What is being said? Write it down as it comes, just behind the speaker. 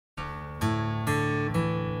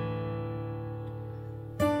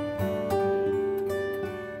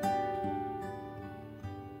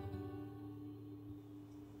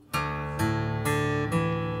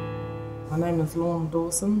My name is Lorna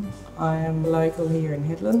Dawson. I am local here in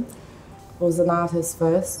Headland. I was an artist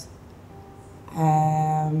first,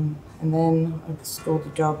 and then I scored the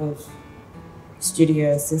job of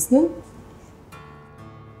studio assistant.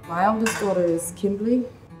 My eldest daughter is Kimberly.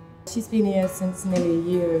 She's been here since nearly a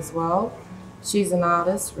year as well. She's an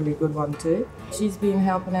artist, really good one too. She's been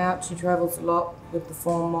helping out. She travels a lot with the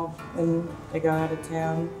form mob when they go out of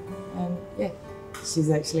town, and yeah, she's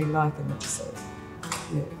actually liking it, so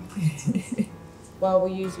yeah. Well,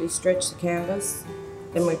 we usually stretch the canvas,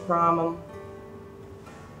 then we prime them.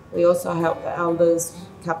 We also help the elders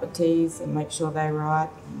cup of teas and make sure they write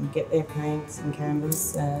and get their paints and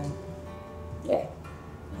canvas, and yeah,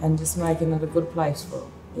 and just making it a good place for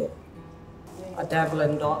them. Yeah. I dabble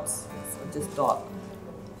in dots, so just dot.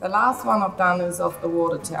 The last one I've done is off the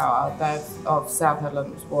water tower. Of South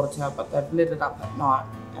Headland's water tower, but they've lit it up at night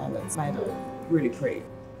and it's made it really pretty.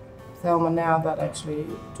 Thelma now that actually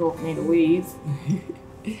taught me to weave.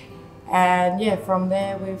 And yeah, from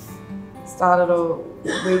there we've started a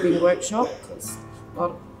weaving workshop because a lot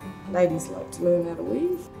of ladies like to learn how to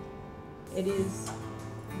weave. It's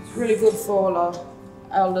really good for all our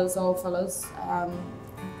elders, old fellas,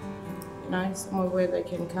 you know, somewhere where they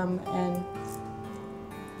can come and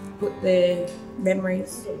put their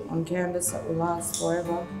memories on canvas that will last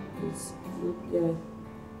forever. It's, yeah,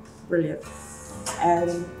 brilliant.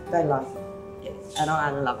 And they love it. Yeah. And I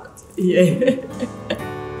love it.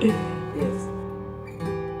 Yeah.